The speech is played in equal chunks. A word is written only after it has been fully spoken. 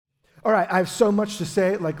All right, I have so much to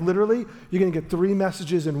say. Like literally, you're going to get 3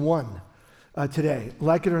 messages in one today,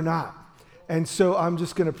 like it or not. And so I'm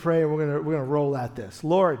just going to pray, and we're going to roll at this.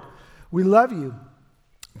 Lord, we love you.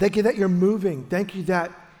 Thank you that you're moving. Thank you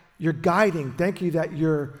that you're guiding. Thank you that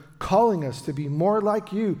you're calling us to be more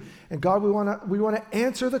like you. And God, we want to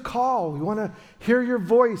answer the call. We want to hear your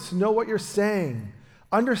voice, know what you're saying,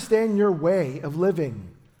 understand your way of living,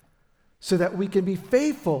 so that we can be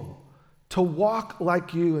faithful to walk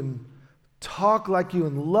like you and talk like you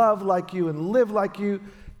and love like you and live like you.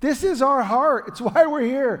 This is our heart. It's why we're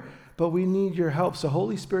here. But we need your help. So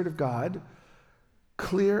Holy Spirit of God,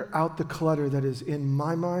 clear out the clutter that is in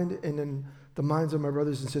my mind and in the minds of my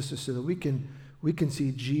brothers and sisters, so that we can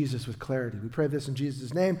see Jesus with clarity. We pray this in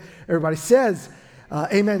Jesus' name. Everybody says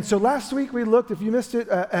amen. So last week we looked, if you missed it,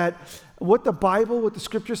 at what the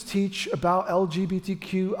scriptures teach about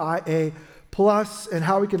LGBTQIA plus and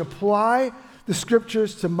how we can apply the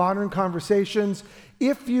scriptures to modern conversations.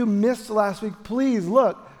 If you missed last week, please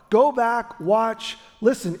go back, watch,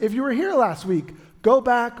 listen. If you were here last week, go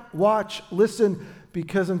back, watch, listen,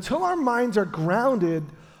 because until our minds are grounded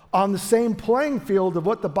on the same playing field of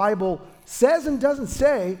what the Bible says and doesn't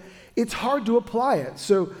say, it's hard to apply it.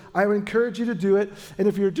 So I would encourage you to do it. And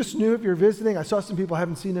if you're just new, if you're visiting, I saw some people I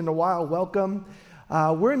haven't seen in a while, welcome.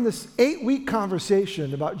 We're in this 8-week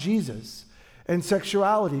conversation about Jesus and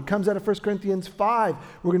sexuality. It comes out of 1 Corinthians 5.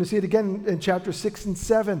 We're going to see it again in chapter 6 and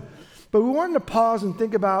 7. But we wanted to pause and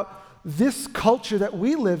think about this culture that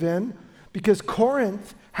we live in, because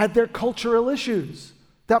Corinth had their cultural issues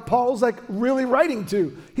that Paul's really writing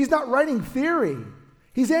to. He's not writing theory.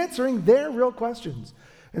 He's answering their real questions.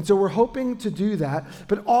 And so we're hoping to do that.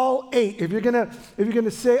 But all 8, if you're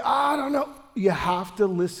gonna say, I don't know, you have to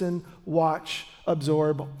listen, watch,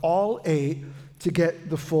 absorb all 8 to get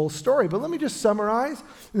the full story. But let me just summarize.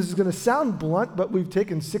 This is going to sound blunt, but we've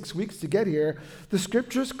taken 6 weeks to get here. The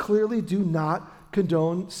scriptures clearly do not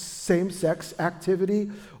condone same-sex activity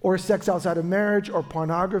or sex outside of marriage or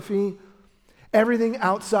pornography. Everything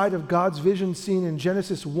outside of God's vision seen in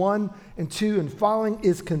Genesis 1 and 2 and following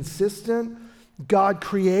is consistent. God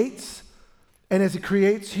creates, and as he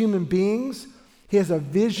creates human beings, he has a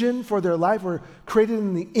vision for their life. We're created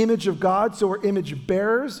in the image of God, so we're image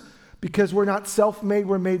bearers. Because we're not self-made,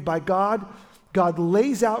 we're made by God. God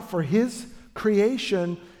lays out for his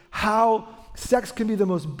creation how sex can be the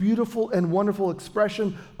most beautiful and wonderful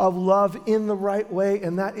expression of love in the right way,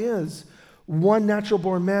 and that is one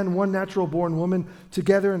natural-born man, one natural-born woman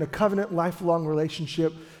together in a covenant, lifelong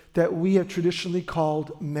relationship that we have traditionally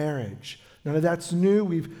called marriage. None of that's new.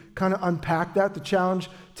 We've kind of unpacked that. The challenge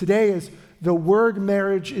today is the word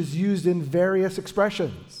marriage is used in various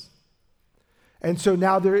expressions. And so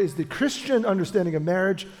now there is the Christian understanding of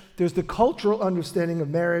marriage, there's the cultural understanding of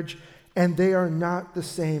marriage, and they are not the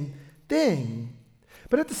same thing.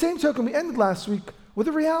 But at the same token, we ended last week with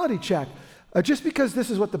a reality check. Just because this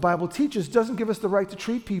is what the Bible teaches doesn't give us the right to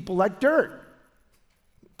treat people like dirt.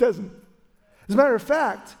 It doesn't. As a matter of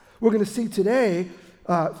fact, we're going to see today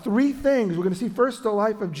 3 things. We're going to see first the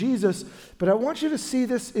life of Jesus, but I want you to see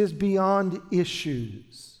this is beyond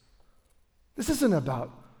issues. This isn't about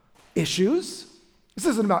issues. This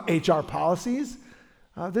isn't about HR policies.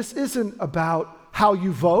 This isn't about how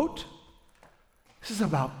you vote. This is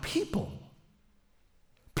about people.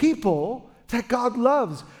 People that God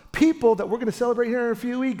loves. People that we're going to celebrate here in a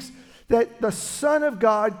few weeks, that the Son of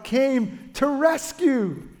God came to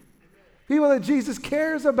rescue. People that Jesus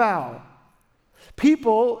cares about.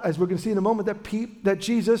 People, as we're going to see in a moment, that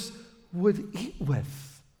Jesus would eat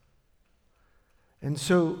with. And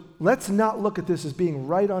so let's not look at this as being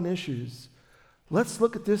right on issues. Let's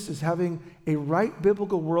look at this as having a right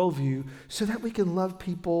biblical worldview so that we can love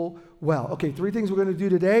people well. Okay, 3 things we're going to do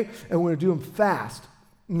today, and we're going to do them fast.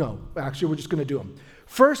 No, actually, we're just going to do them.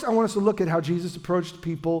 First, I want us to look at how Jesus approached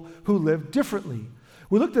people who lived differently.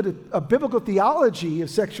 We looked at a biblical theology of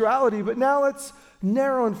sexuality, but now let's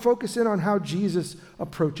narrow and focus in on how Jesus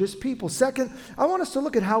approaches people. Second, I want us to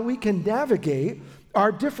look at how we can navigate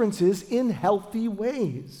our differences in healthy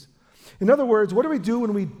ways. In other words, what do we do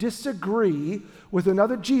when we disagree with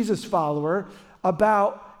another Jesus follower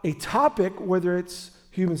about a topic, whether it's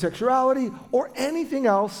human sexuality or anything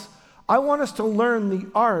else? I want us to learn the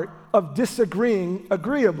art of disagreeing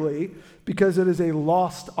agreeably, because it is a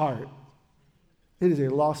lost art. It is a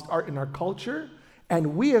lost art in our culture,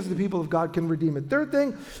 and we as the people of God can redeem it. Third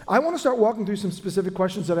thing, I want to start walking through some specific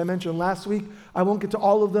questions that I mentioned last week. I won't get to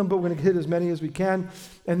all of them, but we're going to hit as many as we can.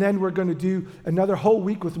 And then we're going to do another whole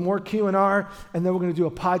week with more Q&R, and then we're going to do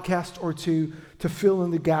a podcast or 2 to fill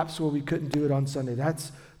in the gaps where we couldn't do it on Sunday.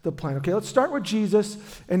 That's the plan. Okay, let's start with Jesus,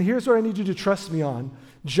 and here's what I need you to trust me on.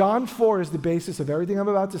 John 4 is the basis of everything I'm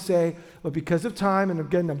about to say, but because of time, and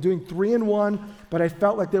again, I'm doing 3 in 1, but I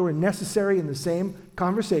felt like they were necessary in the same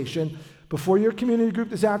conversation. Before your community group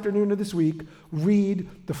this afternoon or this week, read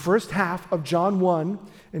the first half of John 1,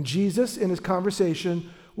 and Jesus in his conversation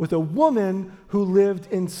with a woman who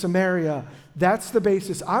lived in Samaria. That's the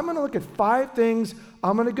basis. I'm going to look at 5 things.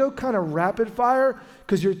 I'm going to go kind of rapid fire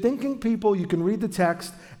because you're thinking people, you can read the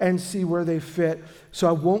text and see where they fit. So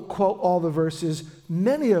I won't quote all the verses.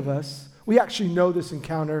 Many of us, we actually know this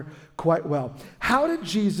encounter quite well. How did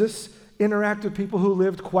Jesus interact with people who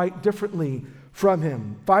lived quite differently from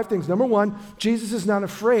him? 5 things. Number 1, Jesus is not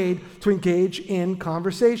afraid to engage in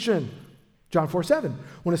conversation. John 4:7.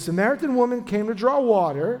 When a Samaritan woman came to draw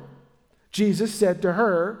water, Jesus said to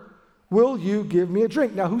her, "Will you give me a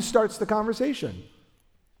drink?" Now, who starts the conversation?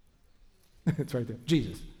 It's right there.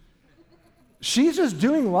 Jesus. She's just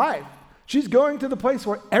doing life. She's going to the place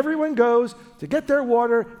where everyone goes to get their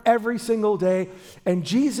water every single day. And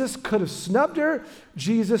Jesus could have snubbed her.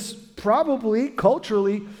 Jesus probably,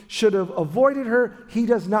 culturally, should have avoided her. He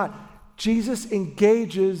does not. Jesus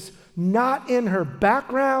engages not in her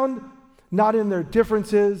background, not in their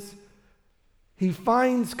differences. He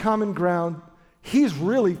finds common ground. He's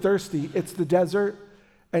really thirsty. It's the desert,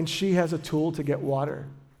 and she has a tool to get water.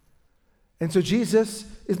 And so Jesus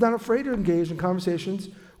is not afraid to engage in conversations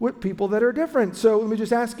with people that are different. So let me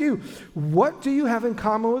just ask you, what do you have in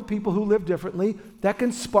common with people who live differently that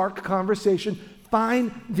can spark conversation?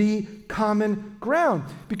 Find the common ground.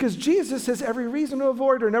 Because Jesus has every reason to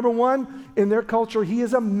avoid her. Number 1, in their culture, he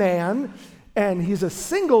is a man, and he's a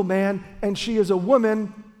single man, and she is a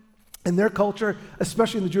woman. In their culture,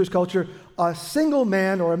 especially in the Jewish culture, a single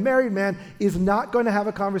man or a married man is not going to have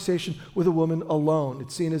a conversation with a woman alone.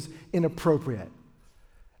 It's seen as inappropriate.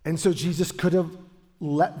 And so Jesus could have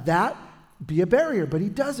let that be a barrier, but he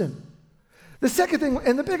doesn't. The second thing,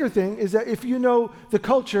 and the bigger thing, is that if you know the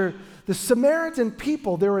culture, the Samaritan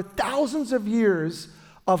people, there were thousands of years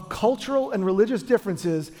of cultural and religious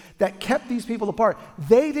differences that kept these people apart.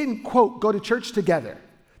 They didn't, quote, go to church together.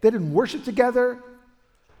 They didn't worship together.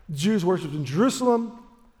 Jews worshiped in Jerusalem,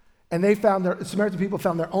 and Samaritan people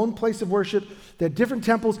found their own place of worship. They had different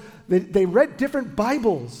temples. They read different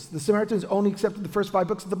Bibles. The Samaritans only accepted the first 5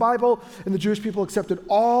 books of the Bible, and the Jewish people accepted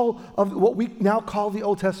all of what we now call the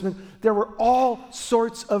Old Testament. There were all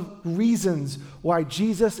sorts of reasons why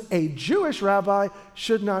Jesus, a Jewish rabbi,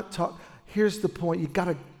 should not talk. Here's the point. You've got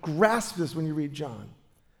to grasp this when you read John.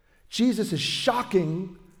 Jesus is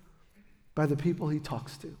shocking by the people he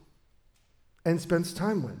talks to and spends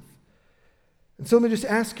time with. And so let me just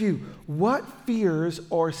ask you, what fears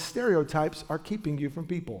or stereotypes are keeping you from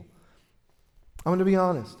people? I'm going to be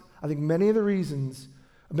honest. I think many of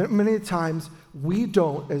the times we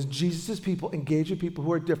don't, as Jesus' people, engage with people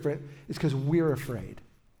who are different is because we're afraid.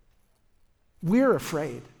 We're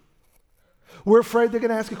afraid. We're afraid they're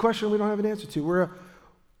going to ask a question we don't have an answer to.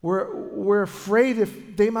 We're afraid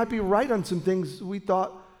if they might be right on some things we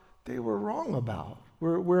thought they were wrong about.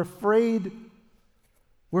 We're afraid.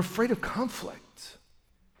 We're afraid of conflict.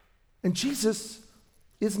 And Jesus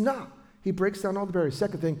is not. He breaks down all the barriers.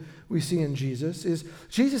 Second thing we see in Jesus is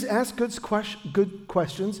Jesus asks good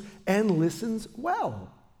questions and listens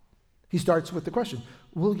well. He starts with the question,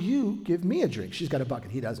 "Will you give me a drink?" She's got a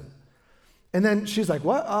bucket. He doesn't. And then she's like,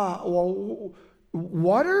 "What?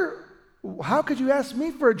 Water? How could you ask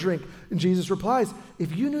me for a drink?" And Jesus replies,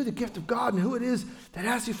 "If you knew the gift of God and who it is that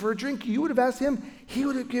asks you for a drink, you would have asked him. He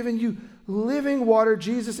would have given you living water."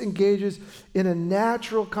 Jesus engages in a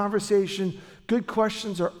natural conversation. Good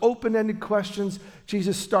questions are open-ended questions.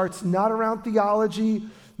 Jesus starts not around theology,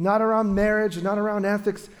 not around marriage, not around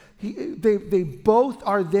ethics. They both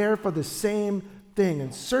are there for the same thing.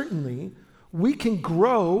 And certainly, we can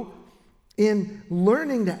grow in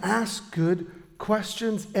learning to ask good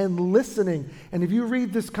questions and listening. And if you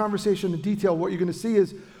read this conversation in detail, what you're going to see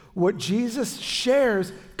is what Jesus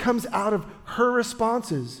shares comes out of her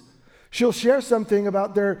responses. She'll share something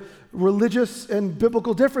about their religious and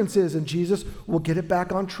biblical differences, and Jesus will get it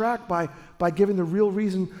back on track by giving the real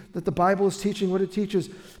reason that the Bible is teaching what it teaches.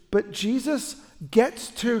 But Jesus gets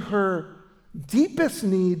to her deepest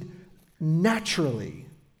need naturally.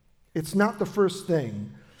 It's not the first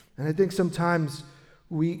thing. And I think sometimes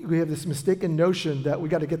we have this mistaken notion that we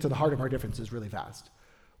got to get to the heart of our differences really fast.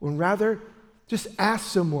 When rather, just ask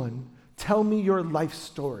someone, "Tell me your life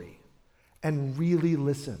story," and really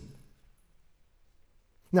listen.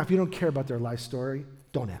 Now, if you don't care about their life story,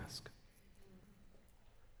 don't ask.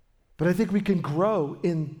 But I think we can grow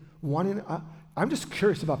in wanting. I'm just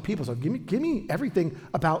curious about people, so give me everything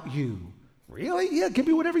about you. Really? Yeah, give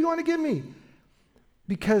me whatever you want to give me.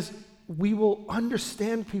 Because we will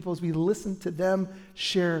understand people as we listen to them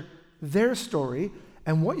share their story.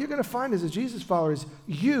 And what you're going to find as a Jesus follower is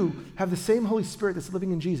you have the same Holy Spirit that's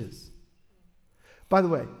living in Jesus. By the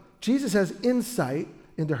way, Jesus has insight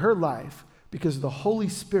into her life because the Holy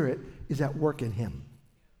Spirit is at work in him.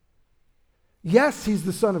 Yes, he's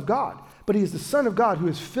the Son of God, but he is the Son of God who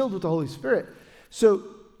is filled with the Holy Spirit. So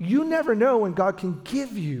you never know when God can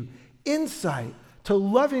give you insight to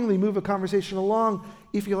lovingly move a conversation along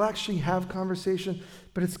if you'll actually have conversation.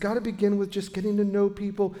 But it's got to begin with just getting to know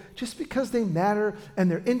people just because they matter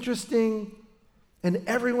and they're interesting and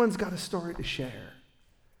everyone's got a story to share.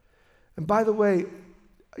 And by the way,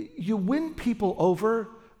 you win people over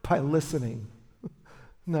by listening,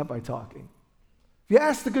 not by talking. If you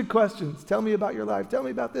ask the good questions, tell me about your life, tell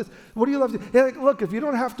me about this. What do you love to do? Yeah, like, look, if you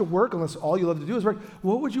don't have to work unless all you love to do is work,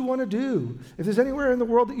 what would you want to do? If there's anywhere in the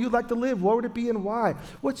world that you'd like to live, what would it be and why?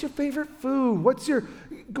 What's your favorite food? What's your,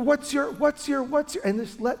 and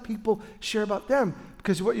just let people share about them,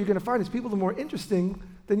 because what you're going to find is people are more interesting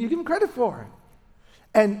than you give them credit for.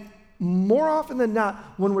 And more often than not,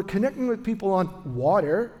 when we're connecting with people on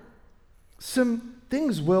water, some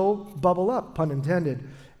things will bubble up, pun intended.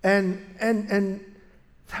 And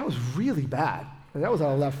that was really bad. That was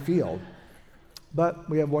out of left field. But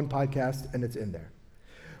we have one podcast, and it's in there.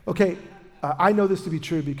 Okay, I know this to be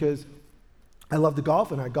true because I love to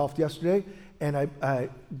golf, and I golfed yesterday, and I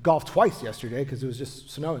golfed twice yesterday because it was just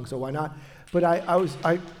snowing, so why not? But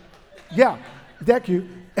yeah, thank you,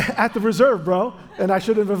 at the reserve, bro, and I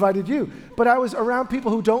should have invited you. But I was around people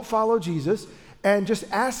who don't follow Jesus, and just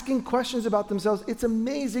asking questions about themselves. It's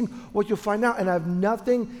amazing what you'll find out. And I have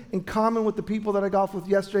nothing in common with the people that I golfed with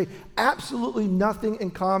yesterday. Absolutely nothing in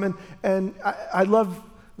common. And I love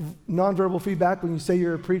nonverbal feedback when you say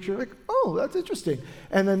you're a preacher. Like, oh, that's interesting.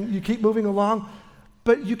 And then you keep moving along.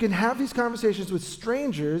 But you can have these conversations with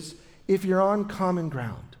strangers if you're on common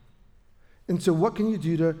ground. And so what can you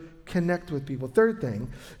do to connect with people? Third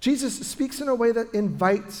thing, Jesus speaks in a way that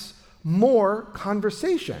invites more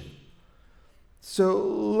conversation. So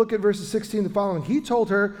look at verses 16 and following. He told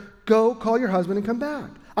her, go call your husband and come back.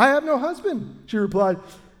 I have no husband, she replied.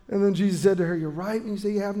 And then Jesus said to her, you're right when you say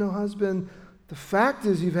you have no husband. The fact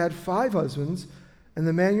is you've had 5 husbands, and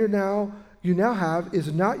the man you now have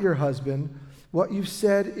is not your husband. What you've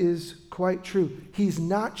said is quite true. He's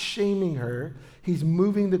not shaming her. He's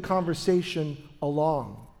moving the conversation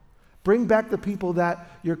along. Bring back the people that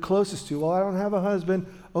you're closest to. Well, I don't have a husband.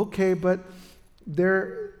 Okay, but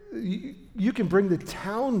you can bring the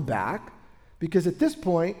town back, because at this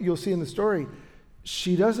point, you'll see in the story,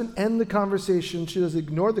 she doesn't end the conversation. She doesn't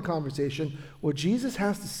ignore the conversation. What Jesus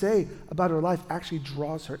has to say about her life actually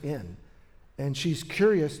draws her in, and she's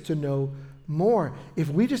curious to know more. If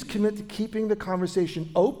we just commit to keeping the conversation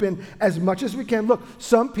open as much as we can. Look,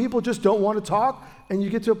 some people just don't want to talk, and you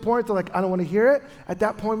get to a point they're like, I don't want to hear it. At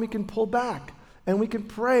that point, we can pull back. And we can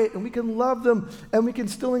pray, and we can love them, and we can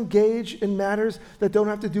still engage in matters that don't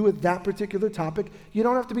have to do with that particular topic. You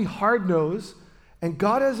don't have to be hard-nosed, and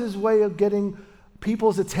God has his way of getting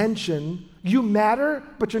people's attention. You matter,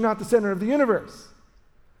 but you're not the center of the universe.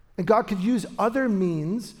 And God could use other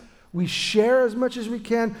means. We share as much as we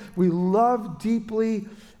can. We love deeply,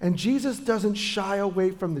 and Jesus doesn't shy away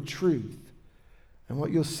from the truth. And what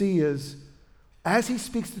you'll see is, as he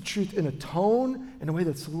speaks the truth in a tone, in a way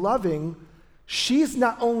that's loving, she's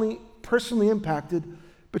not only personally impacted,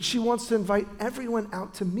 but she wants to invite everyone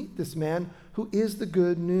out to meet this man who is the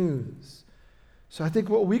good news. So I think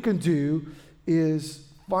what we can do is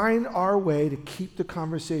find our way to keep the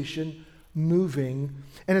conversation moving.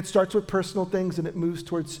 And it starts with personal things, and it moves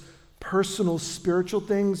towards personal spiritual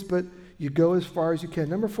things, but you go as far as you can.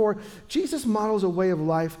 Number 4, Jesus models a way of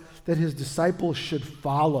life that his disciples should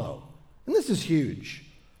follow. And this is huge.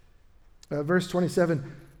 Verse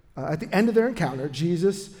 27, at the end of their encounter,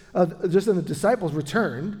 Jesus, just then the disciples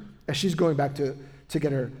returned as she's going back to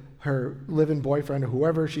get her live-in boyfriend or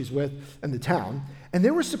whoever she's with in the town. And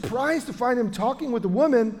they were surprised to find him talking with a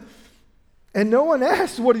woman, and no one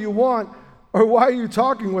asked, what do you want? Or why are you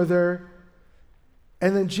talking with her?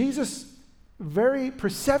 And then Jesus very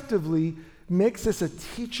perceptively makes this a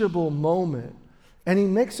teachable moment. And he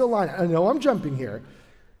makes a line. I know I'm jumping here.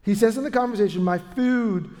 He says in the conversation, my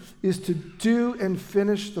food is to do and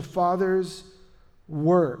finish the Father's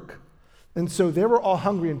work. And so they were all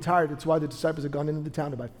hungry and tired. That's why the disciples had gone into the town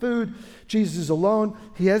to buy food. Jesus is alone.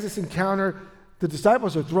 He has this encounter. The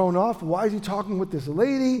disciples are thrown off. Why is he talking with this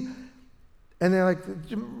lady? And they're like,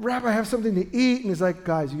 Rabbi, I have something to eat. And he's like,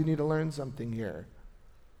 guys, you need to learn something here.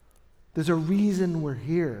 There's a reason we're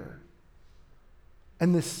here.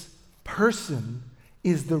 And this person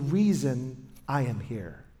is the reason I am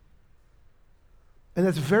here. And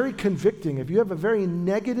that's very convicting. If you have a very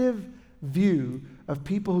negative view of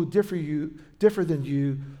people who differ than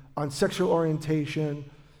you on sexual orientation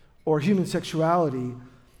or human sexuality,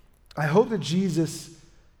 I hope that Jesus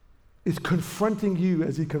is confronting you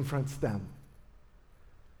as he confronts them.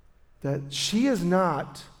 That she is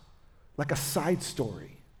not like a side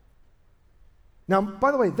story. Now,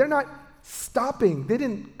 by the way, they're not stopping. They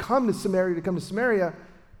didn't come to Samaria to come to Samaria.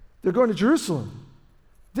 They're going to Jerusalem.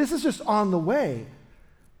 This is just on the way.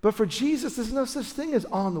 But for Jesus, there's no such thing as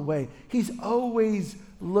on the way. He's always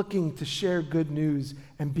looking to share good news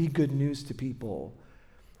and be good news to people.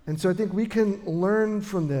 And so I think we can learn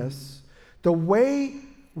from this. The way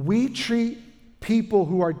we treat people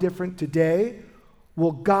who are different today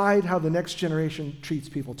will guide how the next generation treats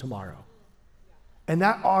people tomorrow. And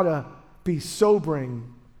that ought to be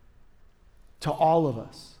sobering to all of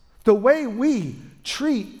us. The way we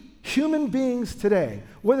treat human beings today,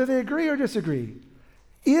 whether they agree or disagree,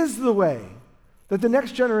 is the way that the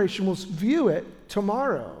next generation will view it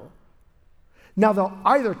tomorrow. Now, they'll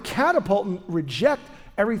either catapult and reject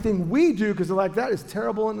everything we do because they're like, that is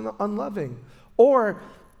terrible and unloving. Or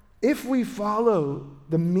if we follow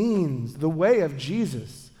the means, the way of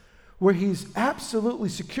Jesus, where he's absolutely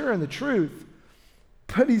secure in the truth,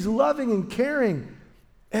 but he's loving and caring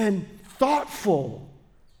and thoughtful,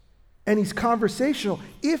 and he's conversational.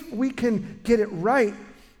 If we can get it right,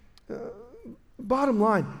 bottom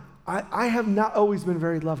line, I have not always been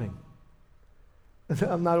very loving.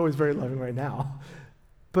 I'm not always very loving right now.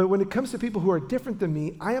 But when it comes to people who are different than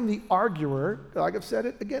me, I am the arguer, like I've said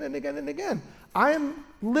it again and again and again. I am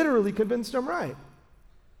literally convinced I'm right.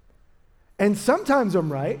 And sometimes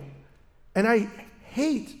I'm right, and I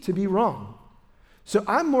hate to be wrong. So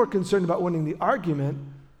I'm more concerned about winning the argument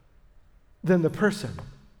than the person.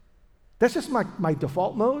 That's just my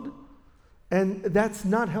default mode, and that's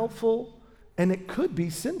not helpful, and it could be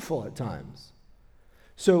sinful at times.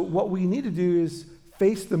 So what we need to do is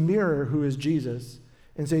face the mirror, who is Jesus,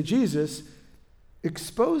 and say, Jesus,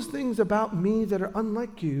 expose things about me that are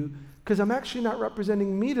unlike you, because I'm actually not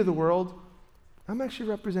representing me to the world, I'm actually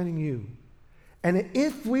representing you. And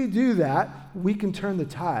if we do that, we can turn the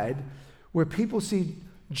tide where people see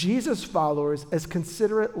Jesus followers as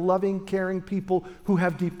considerate, loving, caring people who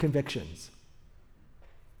have deep convictions.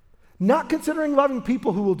 Not considering loving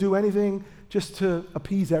people who will do anything just to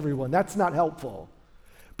appease everyone. That's not helpful.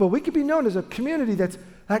 But we could be known as a community that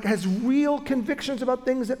has real convictions about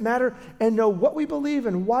things that matter and know what we believe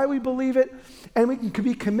and why we believe it, and we can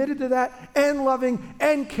be committed to that and loving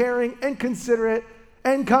and caring and considerate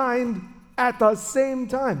and kind at the same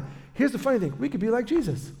time. Here's the funny thing. We could be like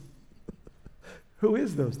Jesus. Who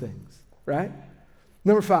is those things, right?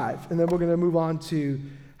 Number 5, and then we're going to move on to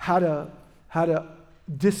how to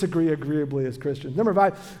disagree agreeably as Christians. Number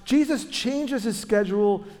 5, Jesus changes his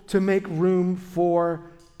schedule to make room for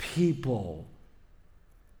people.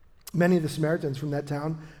 Many of the Samaritans from that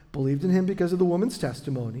town believed in him because of the woman's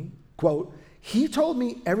testimony. Quote, he told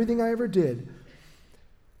me everything I ever did.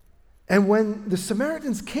 And when the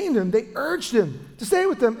Samaritans came to him, they urged him to stay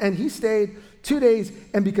with them, and he stayed 2 days,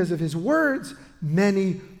 and because of his words,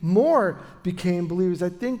 many more became believers. I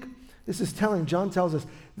think this is telling. John tells us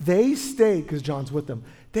they stayed, because John's with them,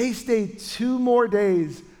 they stayed 2 more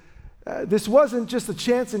days. This wasn't just a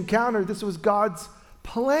chance encounter. This was God's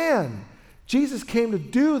plan. Jesus came to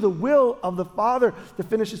do the will of the Father, to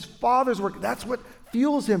finish his Father's work. That's what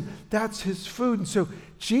fuels him. That's his food. And so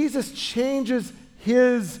Jesus changes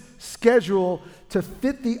his schedule to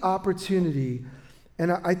fit the opportunity.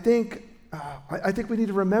 And I think we need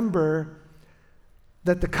to remember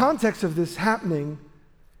that the context of this happening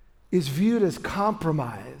is viewed as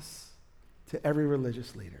compromise to every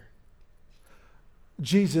religious leader.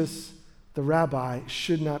 Jesus, the rabbi,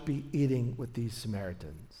 should not be eating with these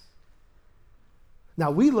Samaritans. Now,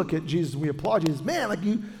 we look at Jesus, we applaud Jesus. Man, like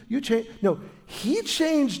you changed. No, he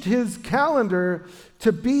changed his calendar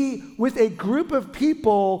to be with a group of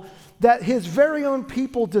people that his very own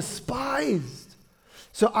people despised.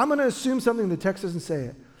 So I'm going to assume something, the text doesn't say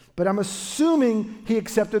it, but I'm assuming he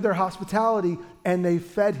accepted their hospitality and they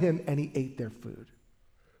fed him and he ate their food.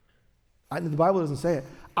 The Bible doesn't say it.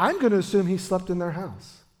 I'm going to assume he slept in their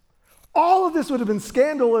house. All of this would have been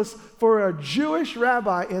scandalous for a Jewish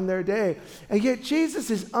rabbi in their day. And yet Jesus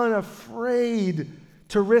is unafraid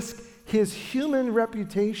to risk his human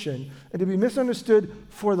reputation and to be misunderstood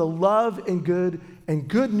for the love and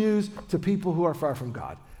good news to people who are far from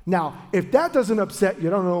God. Now, if that doesn't upset you,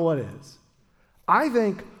 don't know what is. I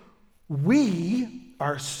think we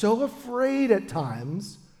are so afraid at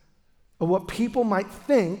times of what people might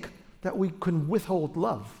think that we can withhold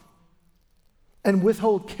love and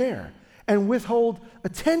withhold care and withhold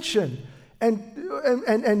attention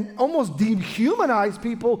and almost dehumanize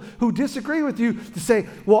people who disagree with you to say,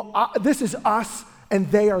 well, this is us and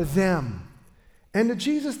they are them. And to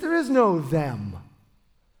Jesus, there is no them.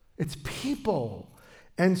 It's people.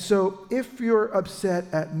 And so if you're upset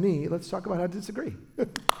at me, let's talk about how to disagree.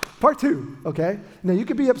 Part 2, okay? Now, you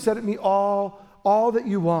can be upset at me all that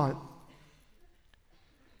you want.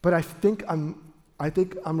 But I think I'm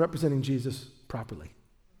representing Jesus properly.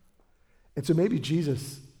 And so maybe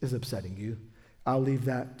Jesus is upsetting you. I'll leave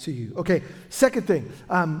that to you. Okay, second thing.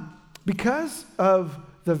 Because of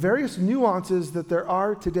the various nuances that there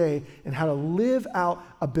are today in how to live out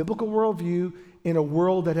a biblical worldview in a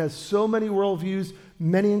world that has so many worldviews,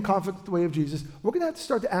 many in conflict with the way of Jesus, we're going to have to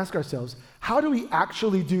start to ask ourselves, how do we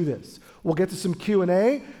actually do this? We'll get to some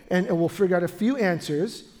Q&A, and we'll figure out a few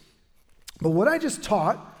answers. But what I just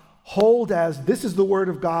taught, hold as this is the Word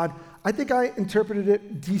of God, I think I interpreted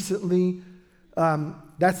it decently.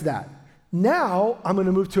 That's that. Now, I'm going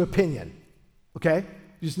to move to opinion, okay?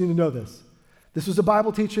 You just need to know this. This was a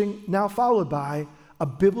Bible teaching, now followed by a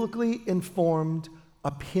biblically informed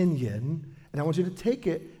opinion, and I want you to take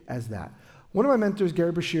it as that. One of my mentors,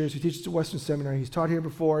 Gary Breshears, who teaches at Western Seminary, he's taught here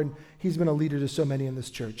before, and he's been a leader to so many in this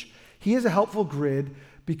church. He has a helpful grid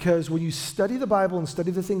because when you study the Bible and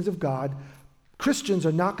study the things of God, Christians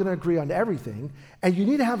are not going to agree on everything, and you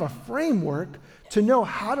need to have a framework to know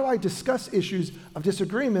how do I discuss issues of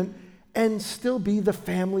disagreement and still be the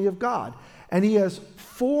family of God. And he has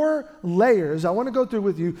 4 layers I want to go through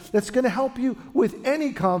with you that's going to help you with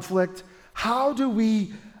any conflict. How do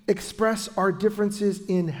we express our differences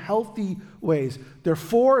in healthy ways? There are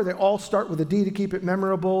 4. They all start with a D to keep it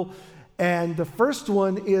memorable. And the first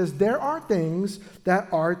one is there are things that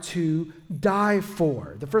are to die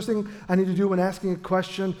for. The first thing I need to do when asking a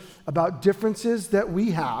question about differences that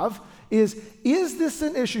we have is this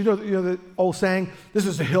an issue? You know the old saying, this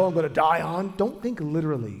is a hill I'm going to die on? Don't think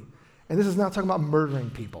literally. And this is not talking about murdering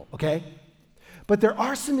people, okay? But there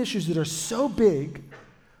are some issues that are so big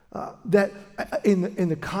that in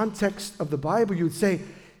the context of the Bible, you would say,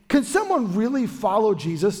 can someone really follow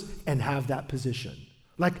Jesus and have that position?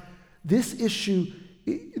 Like, this issue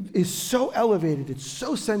is so elevated, it's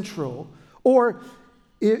so central. Or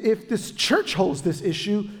if this church holds this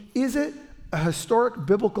issue, is it a historic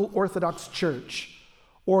biblical Orthodox church?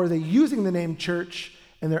 Or are they using the name church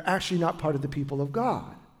and they're actually not part of the people of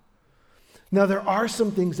God? Now, there are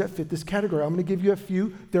some things that fit this category. I'm going to give you a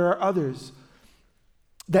few. There are others.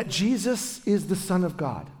 That Jesus is the Son of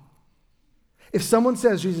God. If someone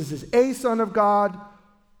says Jesus is a Son of God,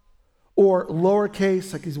 or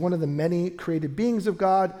lowercase, like he's one of the many created beings of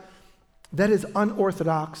God, that is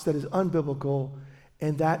unorthodox, that is unbiblical,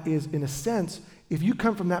 and that is, in a sense, if you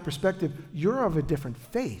come from that perspective, you're of a different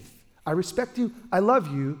faith. I respect you, I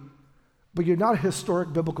love you, but you're not a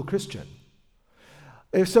historic biblical Christian.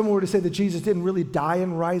 If someone were to say that Jesus didn't really die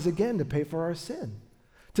and rise again to pay for our sin,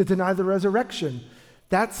 to deny the resurrection,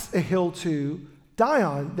 that's a hill to die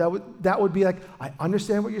on. That would be like, I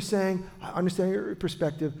understand what you're saying, I understand your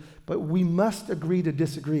perspective, but we must agree to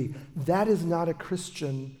disagree. That is not a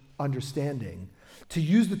Christian understanding. To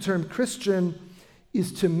use the term Christian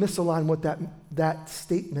is to misalign what that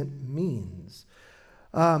statement means.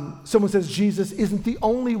 Someone says Jesus isn't the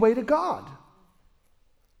only way to God.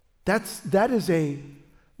 That is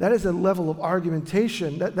a level of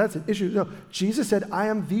argumentation. That's an issue. No, Jesus said, I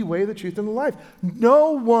am the way, the truth, and the life.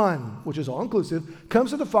 No one, which is all-inclusive,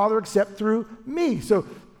 comes to the Father except through me. So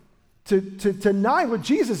to deny what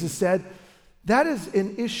Jesus has said, that is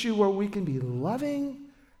an issue where we can be loving,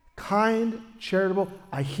 kind, charitable.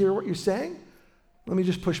 I hear what you're saying. Let me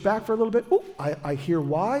just push back for a little bit. Oh, I hear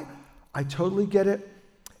why. I totally get it.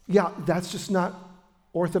 Yeah, that's just not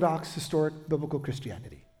Orthodox, historic, biblical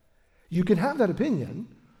Christianity. You can have that opinion,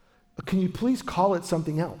 but can you please call it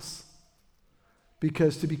something else?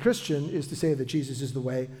 Because to be Christian is to say that Jesus is the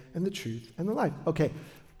way and the truth and the life. Okay,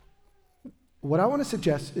 what I want to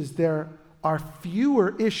suggest is there are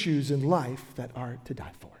fewer issues in life that are to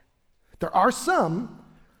die for. There are some,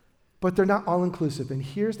 but they're not all-inclusive. And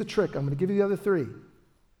here's the trick. I'm going to give you the other 3.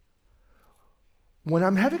 When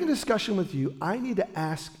I'm having a discussion with you, I need to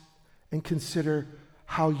ask and consider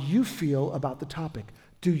how you feel about the topic.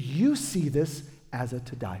 Do you see this as a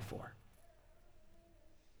to die for?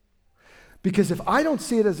 Because if I don't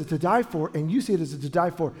see it as a to die for and you see it as a to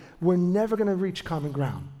die for, we're never going to reach common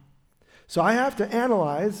ground. So I have to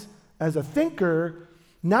analyze as a thinker,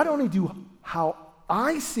 not only do how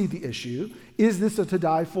I see the issue, is this a to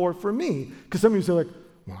die for me? Because some of you say like,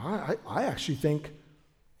 well, I actually think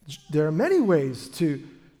there are many ways to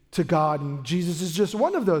to God, and Jesus is just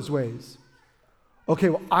one of those ways. Okay,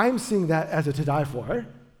 well, I'm seeing that as a to die for.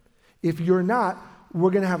 If you're not,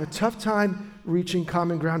 we're going to have a tough time reaching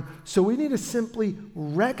common ground. So we need to simply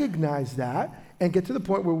recognize that and get to the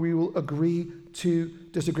point where we will agree to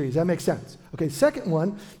disagree. Does that make sense? Okay, second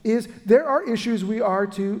one is there are issues we are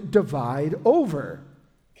to divide over.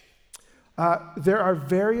 There are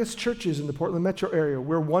various churches in the Portland metro area.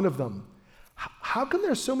 We're one of them. How come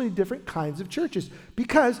there are so many different kinds of churches?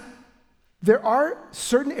 Because there are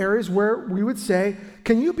certain areas where we would say,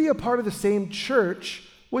 can you be a part of the same church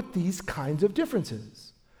with these kinds of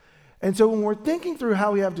differences? And so when we're thinking through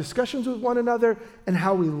how we have discussions with one another and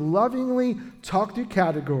how we lovingly talk through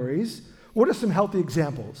categories, what are some healthy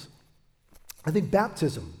examples? I think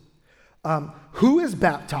baptism. Who is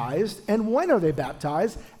baptized and when are they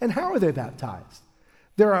baptized and how are they baptized?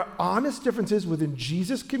 There are honest differences within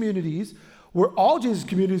Jesus communities where all Jesus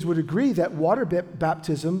communities would agree that water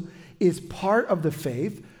baptism is part of the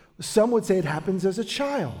faith. Some would say it happens as a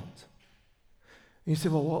child. And you say,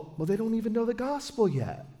 well, they don't even know the gospel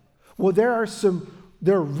yet. Well, there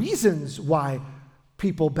are reasons why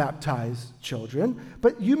people baptize children,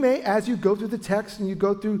 but you may, as you go through the text and you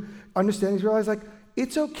go through understandings, realize like,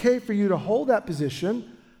 it's okay for you to hold that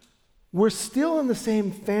position. We're still in the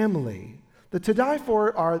same family. The to die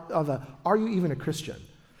for are you even a Christian?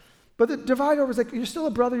 But the divide over is like, you're still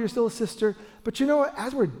a brother, you're still a sister, but you know what,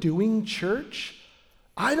 as we're doing church,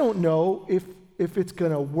 I don't know if it's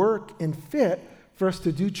gonna work and fit for us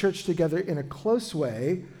to do church together in a close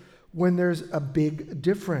way when there's a big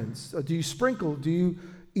difference. Do you sprinkle? Do you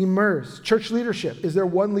immerse? Church leadership, is there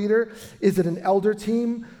one leader? Is it an elder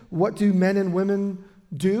team? What do men and women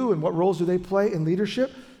do and what roles do they play in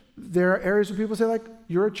leadership? There are areas where people say like,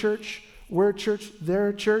 you're a church, we're a church, they're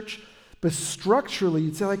a church. But structurally,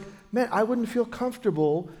 you'd say like, man, I wouldn't feel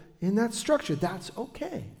comfortable in that structure. That's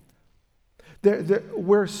okay.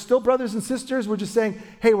 We're still brothers and sisters. We're just saying,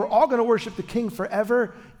 hey, we're all going to worship the King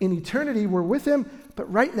forever. In eternity, we're with him.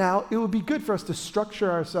 But right now, it would be good for us to structure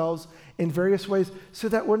ourselves in various ways so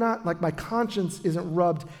that we're not, like my conscience isn't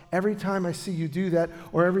rubbed every time I see you do that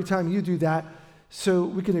or every time you do that. So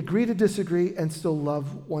we can agree to disagree and still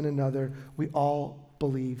love one another. We all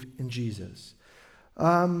believe in Jesus.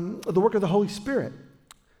 The work of the Holy Spirit.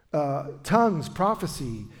 Tongues,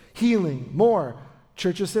 prophecy, healing, more.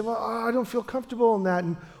 Churches say, well, I don't feel comfortable in that.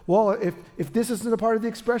 And, well, if this isn't a part of the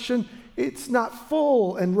expression, it's not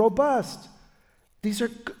full and robust. These are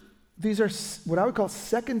what I would call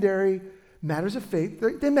secondary matters of faith.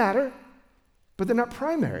 They matter, but they're not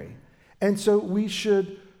primary. And so we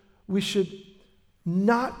should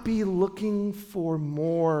not be looking for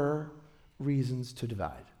more reasons to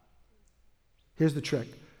divide. Here's the trick.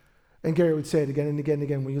 And Gary would say it again and again and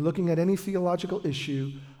again. When you're looking at any theological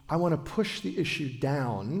issue, I want to push the issue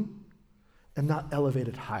down and not elevate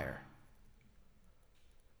it higher.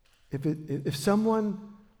 If someone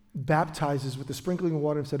baptizes with the sprinkling of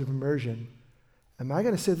water instead of immersion, am I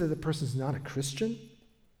going to say that the person's not a Christian?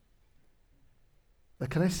 Like,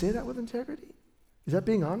 can I say that with integrity? Is that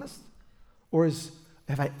being honest? Or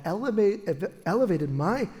have I elevated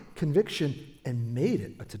my conviction and made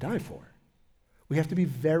it a to die for? We have to be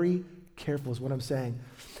very careful is what I'm saying.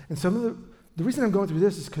 And some of the reason I'm going through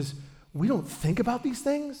this is because we don't think about these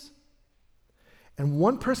things. And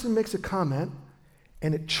one person makes a comment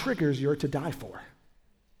and it triggers your to die for.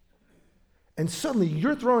 And suddenly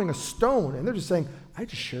you're throwing a stone and they're just saying, I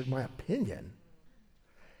just shared my opinion.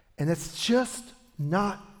 And that's just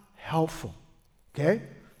not helpful. Okay?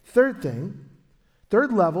 Third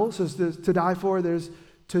level, so there's to die for, there's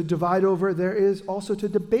to divide over, there is also to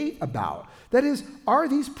debate about. That is, are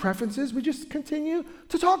these preferences we just continue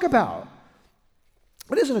to talk about?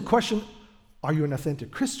 It isn't a question, are you an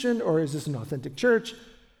authentic Christian or is this an authentic church?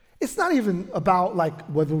 It's not even about like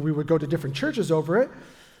whether we would go to different churches over it,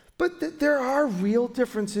 but there are real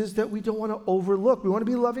differences that we don't want to overlook. We want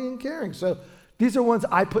to be loving and caring. So these are ones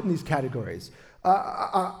I put in these categories.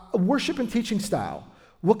 Worship and teaching style.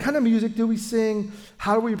 What kind of music do we sing?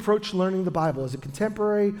 How do we approach learning the Bible? Is it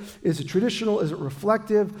contemporary? Is it traditional? Is it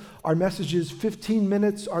reflective? Are messages 15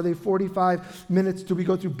 minutes? Are they 45 minutes? Do we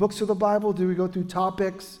go through books of the Bible? Do we go through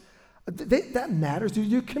topics? That matters. Do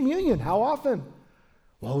you do communion? How often?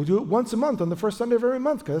 Well, we do it once a month on the first Sunday of every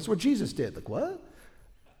month because that's what Jesus did. Like, what?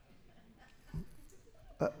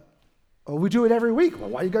 We do it every week.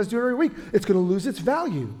 Well, why do you guys do it every week? It's going to lose its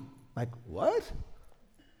value. Like, what?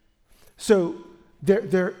 So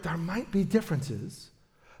there might be differences,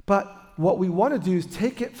 but what we want to do is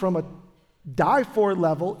take it from a die for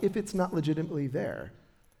level if it's not legitimately there,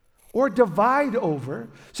 or divide over.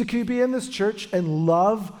 So can you be in this church and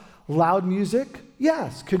love Loud music?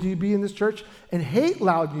 Yes. Could you be in this church and hate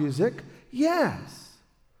loud music? Yes.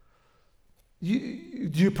 Do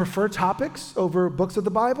you prefer topics over books of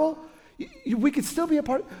the Bible? We could still be a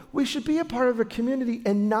part. We should be a part of a community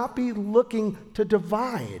and not be looking to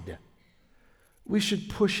divide. We should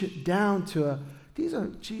push it down to these are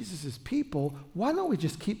Jesus' people. Why don't we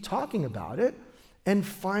just keep talking about it and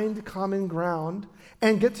find common ground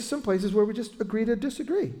and get to some places where we just agree to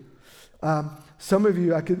disagree? Some of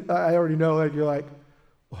you, I already know, like you're like,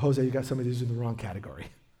 well, Jose, you got some of these in the wrong category.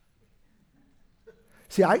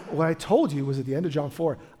 See, what I told you was at the end of John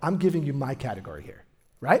 4, I'm giving you my category here,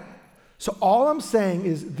 right? So all I'm saying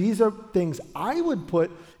is these are things I would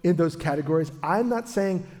put in those categories. I'm not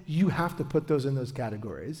saying you have to put those in those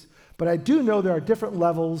categories, but I do know there are different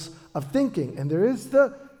levels of thinking, and there is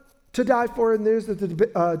the to die for, and there's the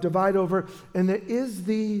divide over, and there is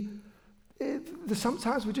the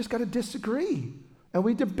sometimes we just got to disagree, and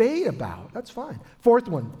we debate about. That's fine. Fourth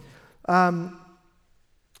one,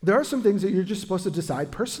 there are some things that you're just supposed to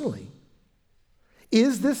decide personally.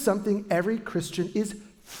 Is this something every Christian is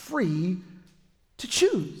free to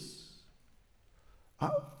choose?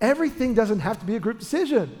 Everything doesn't have to be a group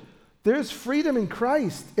decision. There's freedom in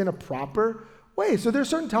Christ in a proper way. So there's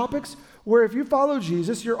certain topics where if you follow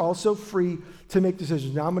Jesus, you're also free to make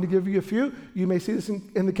decisions. Now I'm going to give you a few. You may see this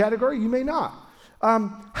in the category, you may not.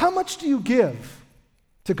 How much do you give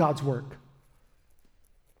to God's work?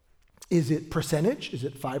 Is it percentage? Is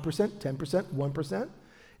it 5%, 10%, 1%?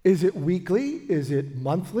 Is it weekly? Is it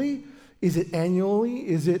monthly? Is it annually?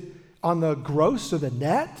 Is it on the gross or the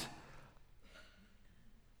net?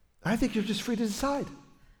 I think you're just free to decide.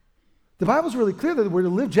 The Bible's really clear that we're to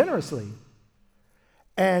live generously.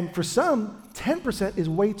 And for some, 10% is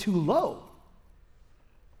way too low.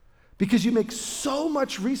 Because you make so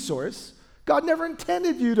much resource, God never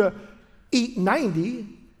intended you to eat 90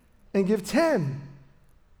 and give 10.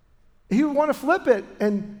 He would want to flip it,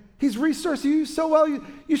 and he's resourced you so well,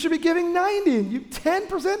 you should be giving 90, and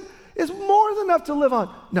 10% is more than enough to live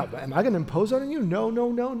on. No, am I going to impose on you?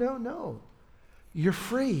 No. You're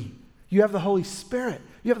free. You have the Holy Spirit.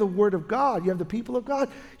 You have the Word of God. You have the people of God.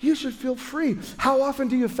 You should feel free. How often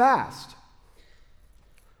do you fast?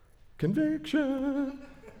 Conviction.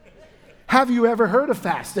 Have you ever heard of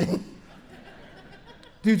fasting?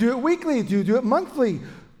 Do you do it weekly? Do you do it monthly?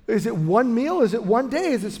 Is it one meal? Is it one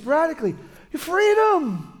day? Is it sporadically? Your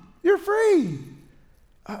freedom. You're free.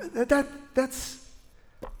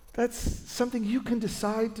 That's something you can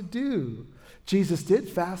decide to do. Jesus did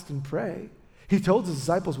fast and pray. He told his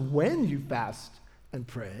disciples when you fast and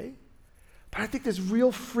pray. But I think there's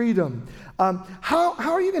real freedom. How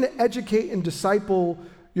are you going to educate and disciple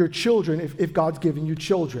your children if God's giving you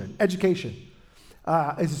children? Education.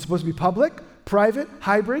 Is it supposed to be public, private,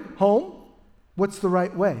 hybrid, home? What's the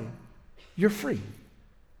right way? You're free.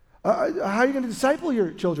 How are you going to disciple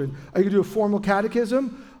your children? Are you going to do a formal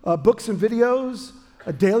catechism, books and videos,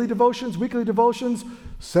 daily devotions, weekly devotions,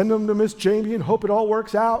 send them to Miss Jamie and hope it all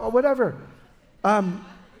works out, or whatever?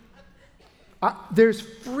 There's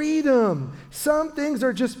freedom. Some things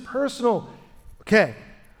are just personal. Okay,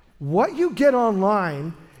 what you get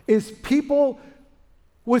online is people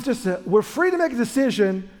with we're free to make a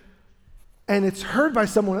decision, and it's heard by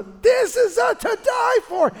someone, this is to die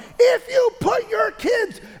for. If you put your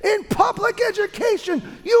kids in public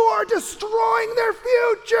education, you are destroying their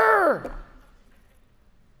future.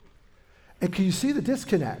 And can you see the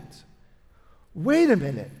disconnect? Wait a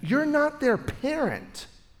minute, you're not their parent.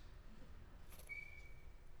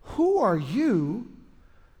 Who are you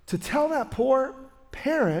to tell that poor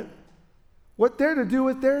parent what they're to do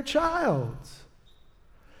with their child?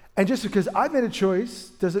 And just because I made a choice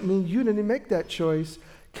doesn't mean you didn't make that choice.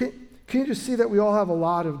 Can you just see that we all have a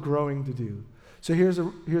lot of growing to do? So here's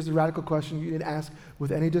the radical question you didn't ask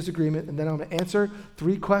with any disagreement, and then I'm going to answer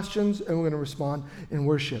 3 questions, and we're going to respond in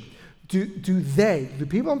worship. Do the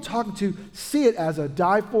people I'm talking to, see it as a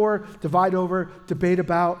die for, divide over, debate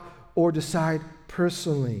about, or decide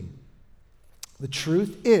personally? The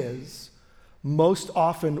truth is, most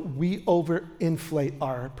often we overinflate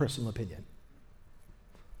our personal opinion.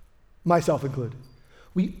 Myself included.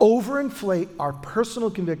 We overinflate our personal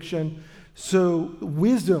conviction. So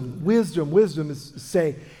wisdom is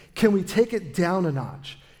say, can we take it down a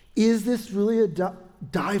notch? Is this really a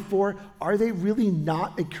die for? Are they really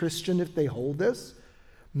not a Christian if they hold this?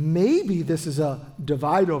 Maybe this is a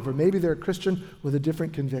divide over. Maybe they're a Christian with a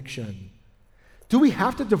different conviction. Do we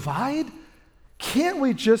have to divide? Can't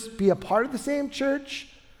we just be a part of the same church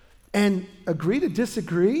and agree to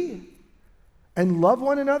disagree and love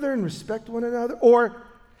one another and respect one another? Or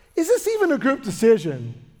is this even a group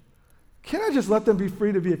decision? Can't I just let them be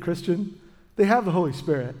free to be a Christian? They have the Holy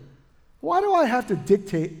Spirit. Why do I have to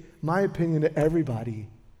dictate my opinion to everybody?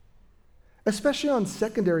 Especially on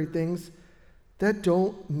secondary things that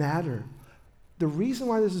don't matter. The reason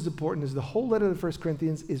why this is important is the whole letter of 1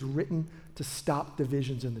 Corinthians is written to stop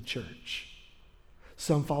divisions in the church.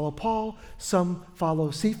 Some follow Paul, some follow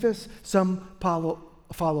Cephas, some follow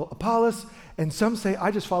Apollos, and some say, I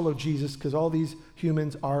just follow Jesus because all these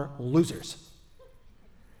humans are losers.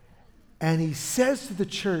 And he says to the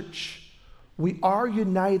church, we are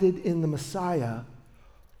united in the Messiah.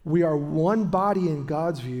 We are one body in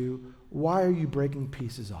God's view. Why are you breaking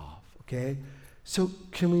pieces off? Okay? So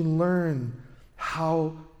can we learn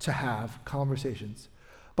how to have conversations?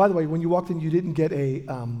 By the way, when you walked in, you didn't get a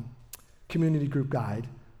community group guide.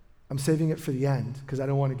 I'm saving it for the end because I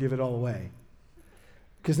don't want to give it all away.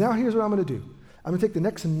 Because now here's what I'm going to do. I'm going to take the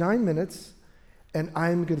next 9 minutes, and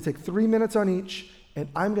I'm going to take 3 minutes on each, and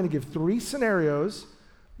I'm going to give 3 scenarios,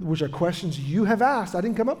 which are questions you have asked. I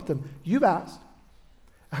didn't come up with them. You've asked.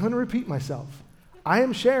 I'm going to repeat myself. I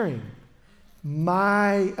am sharing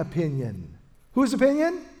my opinion. Whose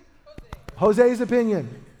opinion? Jose's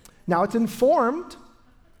opinion. Now, it's informed.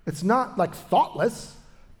 It's not like thoughtless,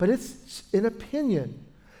 but it's an opinion.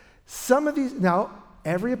 Some of these, now,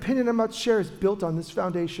 every opinion I'm about to share is built on this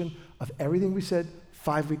foundation of everything we said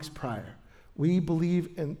 5 weeks prior. We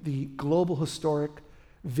believe in the global historic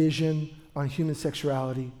vision on human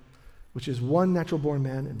sexuality, which is one natural-born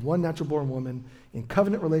man and one natural-born woman in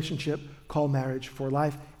covenant relationship called marriage for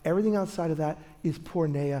life. Everything outside of that is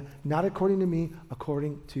porneia, not according to me,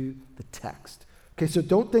 according to the text. Okay, so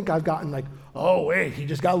don't think I've gotten like, oh, wait, he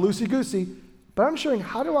just got loosey-goosey. But I'm sharing,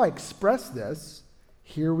 how do I express this?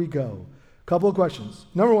 Here we go. Couple of questions.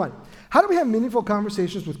 Number 1, how do we have meaningful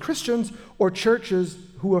conversations with Christians or churches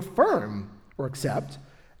who affirm or accept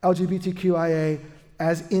LGBTQIA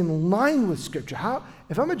as in line with Scripture?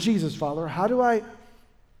 If I'm a Jesus follower, how do I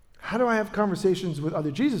have conversations with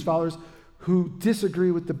other Jesus followers who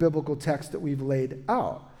disagree with the biblical text that we've laid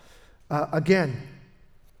out? Again,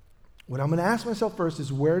 what I'm going to ask myself first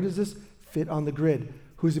is, where does this fit on the grid?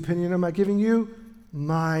 Whose opinion am I giving you?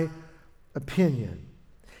 My opinion.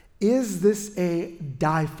 Is this a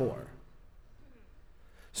die for?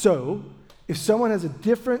 So, if someone has a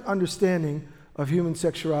different understanding of human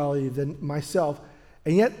sexuality than myself,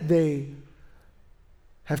 and yet they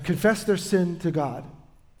have confessed their sin to God,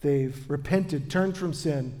 they've repented, turned from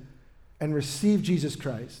sin, and received Jesus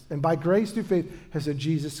Christ, and by grace through faith has said,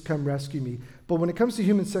 Jesus, come rescue me. But when it comes to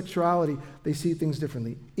human sexuality, they see things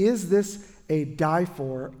differently. Is this a die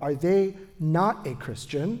for? Are they not a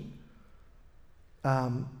Christian?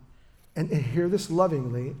 And hear this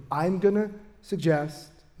lovingly, I'm going to suggest,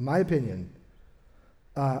 my opinion,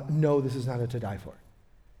 no, this is not a to die for.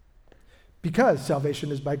 Because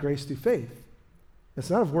salvation is by grace through faith. It's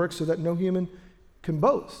not of works so that no human can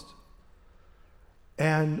boast.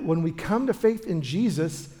 And when we come to faith in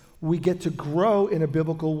Jesus, we get to grow in a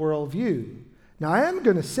biblical worldview. Now, I am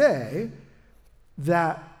going to say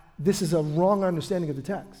that this is a wrong understanding of the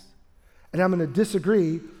text. And I'm going to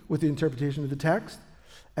disagree with the interpretation of the text.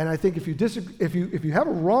 And I think if you have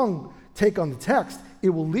a wrong take on the text, it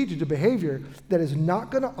will lead you to behavior that is not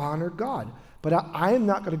going to honor God. But I am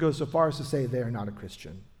not going to go so far as to say they are not a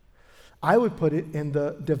Christian. I would put it in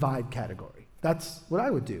the divide category. That's what I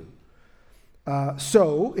would do.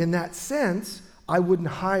 So in that sense, I wouldn't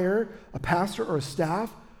hire a pastor or a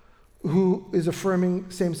staff who is affirming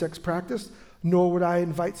same-sex practice, nor would I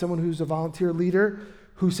invite someone who's a volunteer leader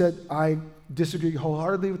who said, I disagree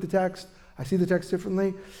wholeheartedly with the text, I see the text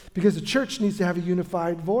differently, because the church needs to have a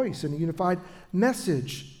unified voice and a unified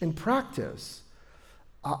message and practice.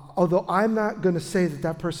 Although I'm not going to say that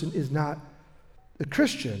that person is not a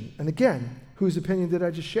Christian. And again, whose opinion did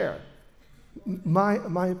I just share?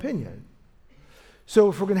 My opinion. So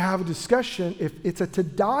if we're going to have a discussion, if it's a to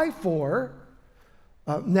die for,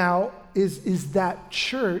 now is that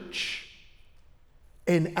church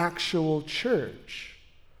an actual church?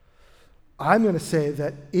 I'm going to say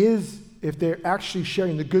that if they're actually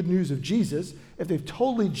sharing the good news of Jesus, if they've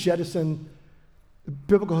totally jettisoned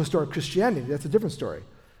biblical historic Christianity, that's a different story.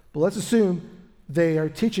 But let's assume they are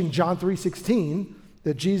teaching John 3:16,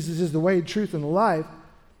 that Jesus is the way, truth, and the life,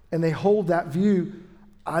 and they hold that view.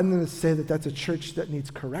 I'm going to say that that's a church that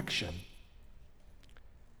needs correction.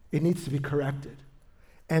 It needs to be corrected.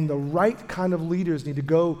 And the right kind of leaders need to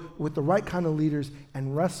go with the right kind of leaders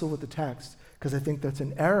and wrestle with the text, because I think that's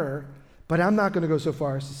an error. But I'm not going to go so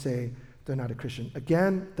far as to say they're not a Christian.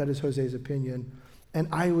 Again, that is Jose's opinion, and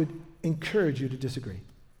I would encourage you to disagree.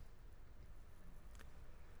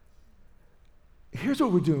 Here's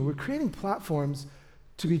what we're doing. We're creating platforms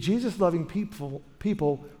to be Jesus-loving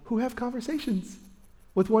people who have conversations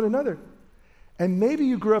with one another. And maybe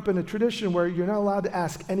you grew up in a tradition where you're not allowed to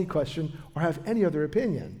ask any question or have any other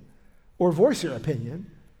opinion or voice your opinion.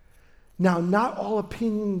 Now, not all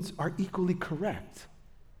opinions are equally correct.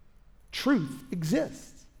 Truth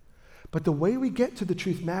exists. But the way we get to the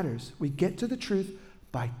truth matters. We get to the truth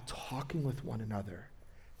by talking with one another,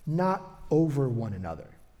 not over one another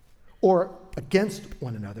or against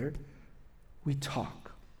one another. We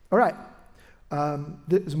talk. All right.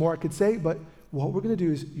 There's more I could say, but what we're going to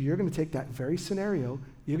do is you're going to take that very scenario,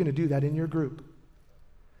 you're going to do that in your group.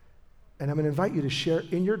 And I'm going to invite you to share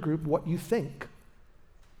in your group what you think.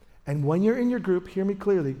 And when you're in your group, hear me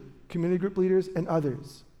clearly, community group leaders and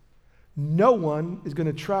others, no one is going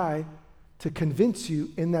to try to convince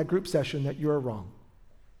you in that group session that you're wrong.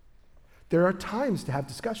 There are times to have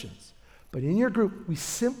discussions, but in your group, we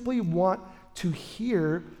simply want to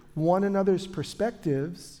hear one another's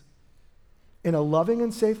perspectives in a loving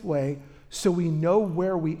and safe way so we know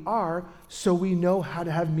where we are, so we know how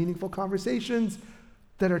to have meaningful conversations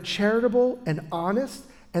that are charitable and honest.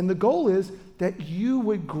 And the goal is that you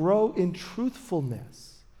would grow in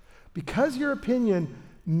truthfulness. Because your opinion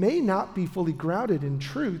may not be fully grounded in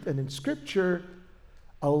truth and in Scripture,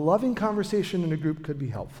 a loving conversation in a group could be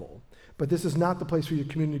helpful. But this is not the place for your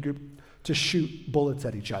community group to shoot bullets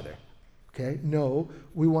at each other. Okay? No,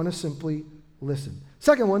 we want to simply listen.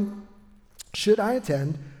 Second one, should I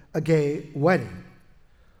attend a gay wedding?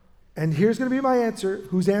 And here's going to be my answer.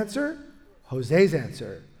 Whose answer? Jose's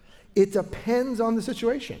answer. It depends on the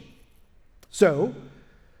situation. So,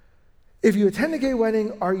 if you attend a gay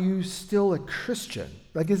wedding, are you still a Christian?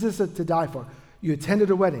 Like, is this to die for? You attended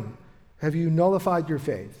a wedding. Have you nullified your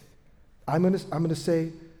faith? I'm going to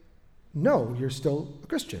say, no, you're still a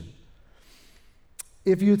Christian.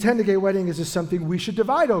 If you attend a gay wedding, is this something we should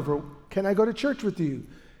divide over? Can I go to church with you?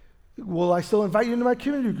 Will I still invite you into my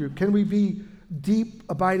community group? Can we be deep,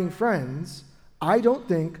 abiding friends? I don't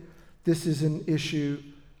think this is an issue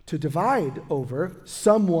to divide over,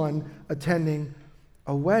 someone attending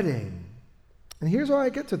a wedding. And here's how I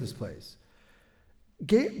get to this place.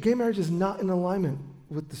 Gay marriage is not in alignment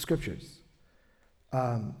with the Scriptures.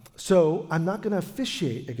 So I'm not going to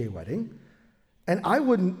officiate a gay wedding. And I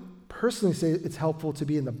wouldn't personally say it's helpful to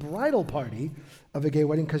be in the bridal party of a gay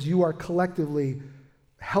wedding because you are collectively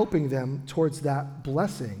helping them towards that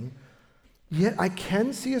blessing. Yet I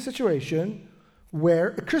can see a situation where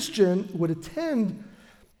a Christian would attend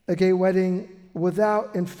a gay wedding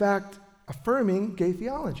without, in fact, affirming gay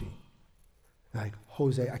theology. Like,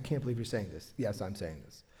 Jose, I can't believe you're saying this. Yes, I'm saying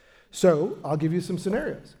this. So I'll give you some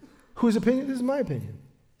scenarios. Whose opinion? This is my opinion.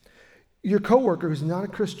 Your coworker who's not a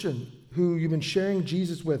Christian, who you've been sharing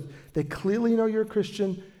Jesus with, they clearly know you're a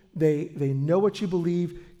Christian. They know what you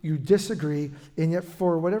believe. You disagree, and yet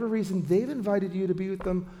for whatever reason, they've invited you to be with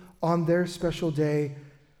them on their special day,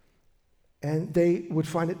 and they would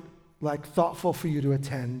find it like thoughtful for you to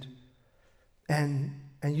attend, and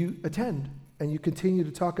you attend, and you continue to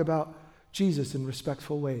talk about Jesus in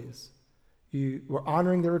respectful ways. You were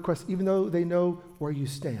honoring their request, even though they know where you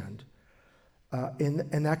stand.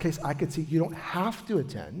 In that case, I could see you don't have to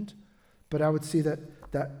attend, but I would see that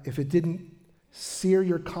if it didn't sear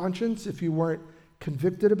your conscience, if you weren't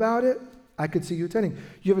convicted about it, I could see you attending.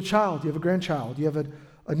 You have a child, you have a grandchild, you have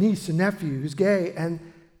a niece, a nephew who's gay, and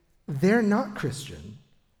they're not Christian,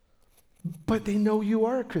 but they know you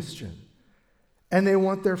are a Christian, and they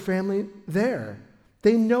want their family there.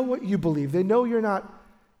 They know what you believe. They know you're not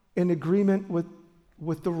in agreement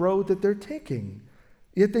with the road that they're taking,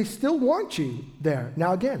 yet they still want you there.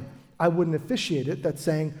 Now again, I wouldn't officiate it. That's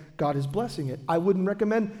saying God is blessing it. I wouldn't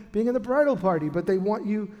recommend being in the bridal party, but they want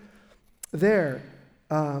you there.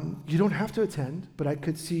 You don't have to attend, but I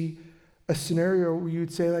could see a scenario where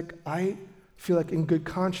you'd say, like, I feel like in good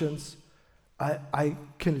conscience, I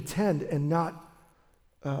can attend and not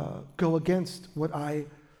go against what I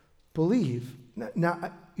believe.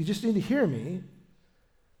 Now, you just need to hear me.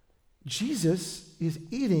 Jesus is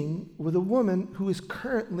eating with a woman who is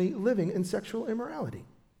currently living in sexual immorality.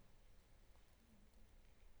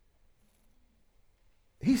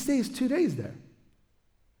 He stays 2 days there.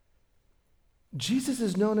 Jesus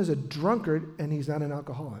is known as a drunkard, and he's not an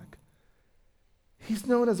alcoholic. He's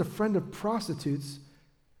known as a friend of prostitutes,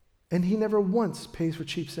 and he never once pays for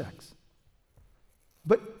cheap sex.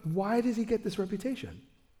 But why does he get this reputation?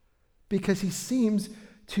 Because he seems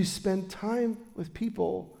to spend time with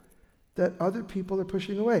people that other people are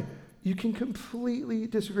pushing away. You can completely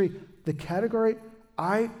disagree. The category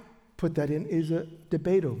I put that in is a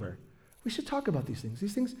debate over. We should talk about these things.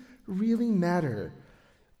 These things really matter.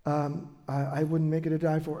 I wouldn't make it a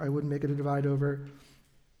die for. I wouldn't make it a divide over.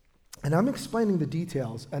 and I'm explaining the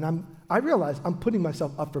details, and I realize I'm putting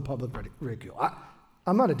myself up for public ridicule.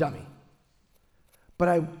 I'm not a dummy. But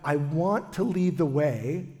I want to lead the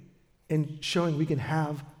way in showing we can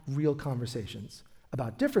have real conversations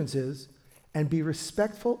about differences and be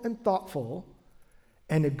respectful and thoughtful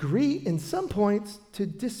and agree in some points to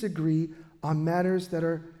disagree on matters that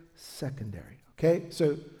are secondary. Okay?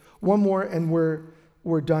 So one more and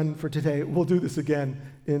we're done for today. We'll do this again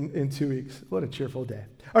in 2 weeks. What a cheerful day.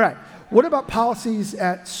 All right. What about policies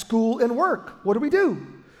at school and work? What do we do?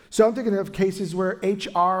 So I'm thinking of cases where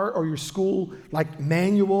HR or your school, like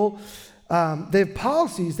manual, they have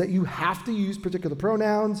policies that you have to use particular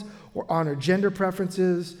pronouns or honor gender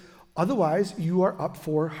preferences. Otherwise, you are up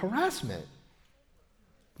for harassment.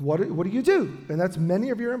 What do you do? And that's many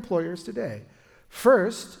of your employers today.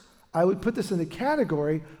 First, I would put this in the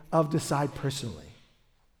category of decide personally.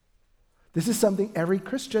 This is something every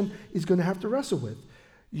Christian is going to have to wrestle with.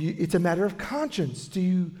 It's a matter of conscience. Do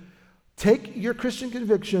you take your Christian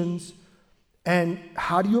convictions and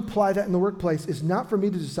how do you apply that in the workplace is not for me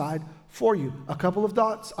to decide for you. A couple of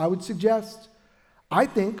thoughts I would suggest. I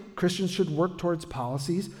think Christians should work towards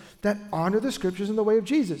policies that honor the scriptures in the way of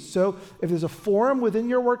Jesus. So if there's a forum within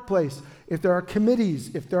your workplace, if there are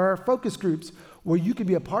committees, if there are focus groups where you can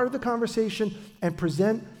be a part of the conversation and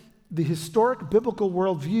present the historic biblical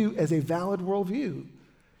worldview as a valid worldview.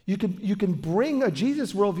 You can bring a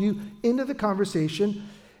Jesus worldview into the conversation.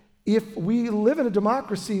 If we live in a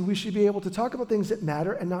democracy, we should be able to talk about things that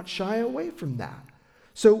matter and not shy away from that.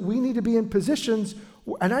 So we need to be in positions,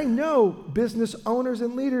 and I know business owners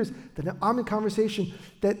and leaders that I'm in conversation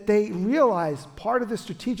that they realize part of the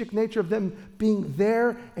strategic nature of them being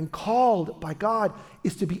there and called by God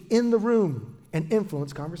is to be in the room and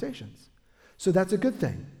influence conversations. So that's a good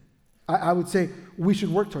thing. I would say we should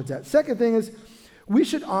work towards that. Second thing is we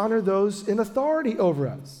should honor those in authority over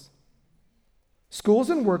us. Schools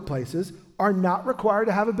and workplaces are not required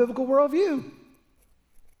to have a biblical worldview.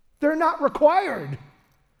 They're not required.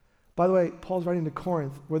 By the way, Paul's writing to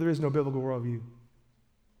Corinth where there is no biblical worldview.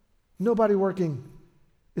 Nobody working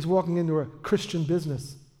is walking into a Christian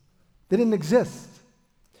business. They didn't exist.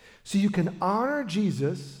 So you can honor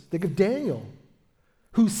Jesus, think of Daniel,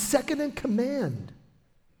 who's second in command,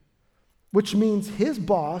 which means his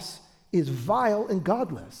boss is vile and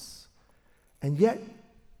godless. And yet,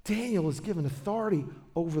 Daniel is given authority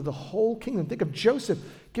over the whole kingdom. Think of Joseph,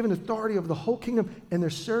 given authority over the whole kingdom, and they're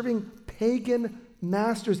serving pagan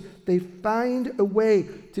masters. They find a way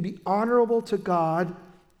to be honorable to God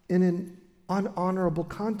in an unhonorable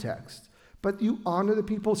context. But you honor the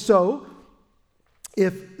people. So,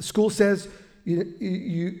 if school says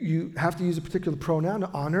you have to use a particular pronoun to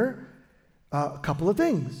honor, a couple of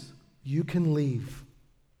things. You can leave.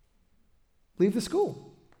 Leave the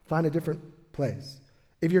school. Find a different place.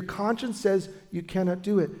 If your conscience says you cannot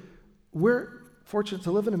do it, we're fortunate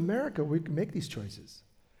to live in America where we can make these choices.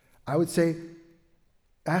 I would say,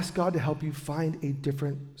 ask God to help you find a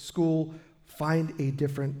different school, find a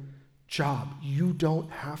different job. You don't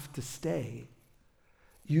have to stay.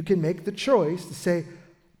 You can make the choice to say,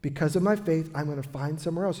 because of my faith, I'm going to find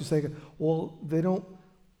somewhere else. You say, well, they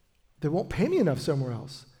won't pay me enough somewhere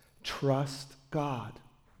else. Trust God.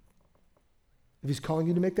 If he's calling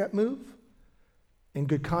you to make that move, in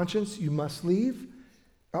good conscience, you must leave.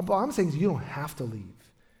 What I'm saying is you don't have to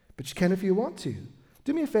leave, but you can if you want to.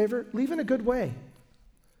 Do me a favor, leave in a good way.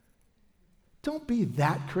 Don't be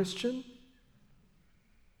that Christian.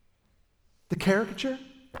 The caricature,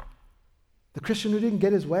 the Christian who didn't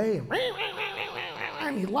get his way,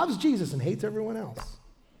 and he loves Jesus and hates everyone else.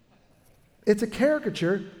 It's a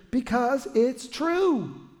caricature because it's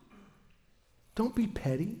true. Don't be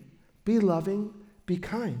petty, be loving, be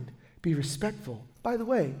kind, be respectful. By the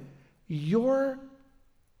way, your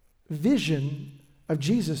vision of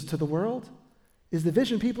Jesus to the world is the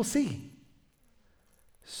vision people see.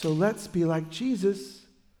 So let's be like Jesus,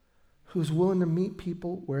 who's willing to meet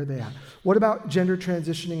people where they are. What about gender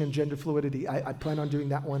transitioning and gender fluidity? I plan on doing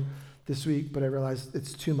that one this week, but I realized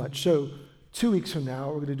it's too much. So 2 weeks from now,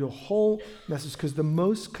 we're going to do a whole message because the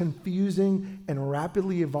most confusing and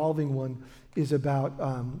rapidly evolving one is about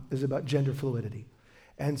gender fluidity.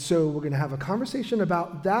 And so we're going to have a conversation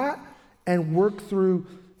about that and work through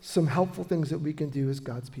some helpful things that we can do as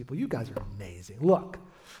God's people. You guys are amazing. Look,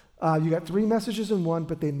 you got 3 messages in one,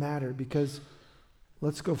 but they matter because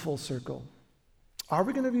let's go full circle. Are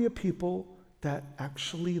we going to be a people that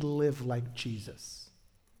actually live like Jesus?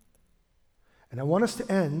 And I want us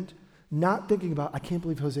to end not thinking about, I can't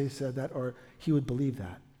believe Jose said that, or he would believe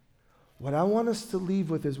that. What I want us to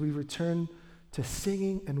leave with as we return to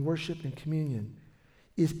singing and worship and communion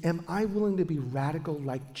is, am I willing to be radical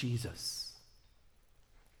like Jesus?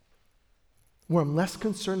 Where I'm less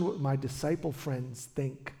concerned what my disciple friends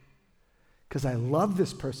think, because I love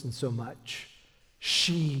this person so much,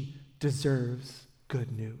 she deserves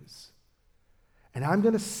good news. And I'm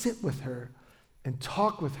going to sit with her and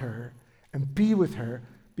talk with her and be with her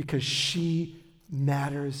because she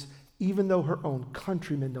matters. Even though her own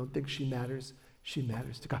countrymen don't think she matters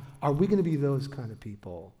to God. Are we going to be those kind of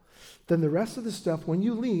people? Then the rest of the stuff, when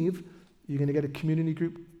you leave, you're going to get a community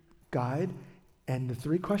group guide, and the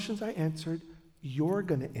 3 questions I answered, you're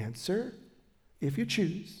going to answer if you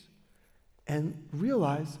choose, and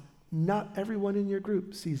realize not everyone in your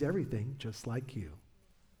group sees everything just like you,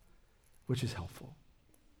 which is helpful.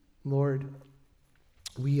 Lord,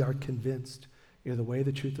 we are convinced you're the way,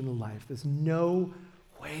 the truth, and the life. There's no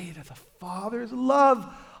way to the Father's love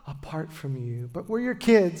apart from you. But we're your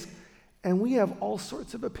kids, and we have all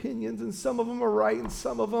sorts of opinions, and some of them are right, and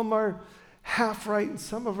some of them are half right, and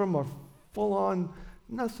some of them are full on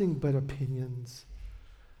nothing but opinions.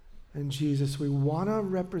 And Jesus, we want to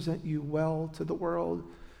represent you well to the world.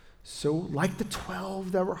 So like the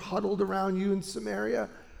 12 that were huddled around you in Samaria,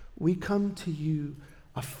 we come to you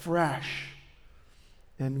afresh.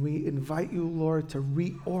 And we invite you, Lord, to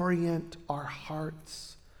reorient our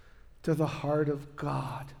hearts to the heart of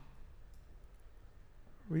God.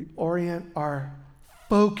 Reorient our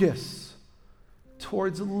focus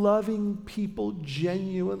towards loving people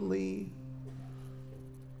genuinely.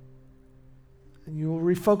 And you will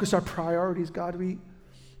refocus our priorities, God. We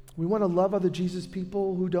want to love other Jesus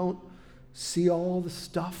people who don't see all the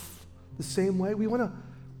stuff the same way. We want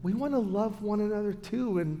to love one another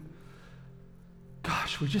too. And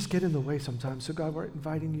gosh, we just get in the way sometimes. So God, we're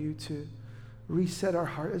inviting you to reset our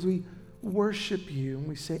heart as we worship you and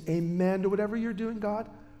we say amen to whatever you're doing, God.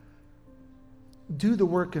 Do the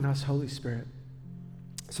work in us, Holy Spirit,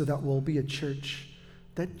 so that we'll be a church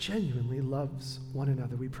that genuinely loves one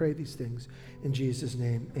another. We pray these things in Jesus'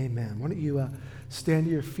 name, amen. Why don't you stand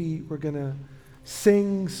to your feet? We're going to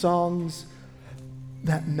sing songs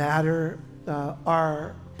that matter.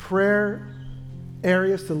 Our prayer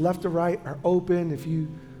areas to the left or right are open. If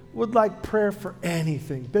you would like prayer for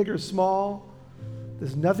anything, big or small,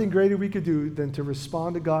 there's nothing greater we could do than to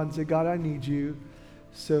respond to God and say, God, I need you.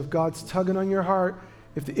 So if God's tugging on your heart,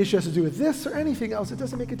 if the issue has to do with this or anything else, it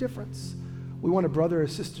doesn't make a difference. We want a brother or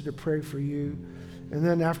sister to pray for you. And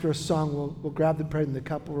then after a song, we'll grab the bread and the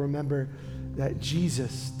cup. We'll remember that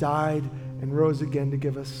Jesus died and rose again to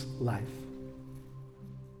give us life.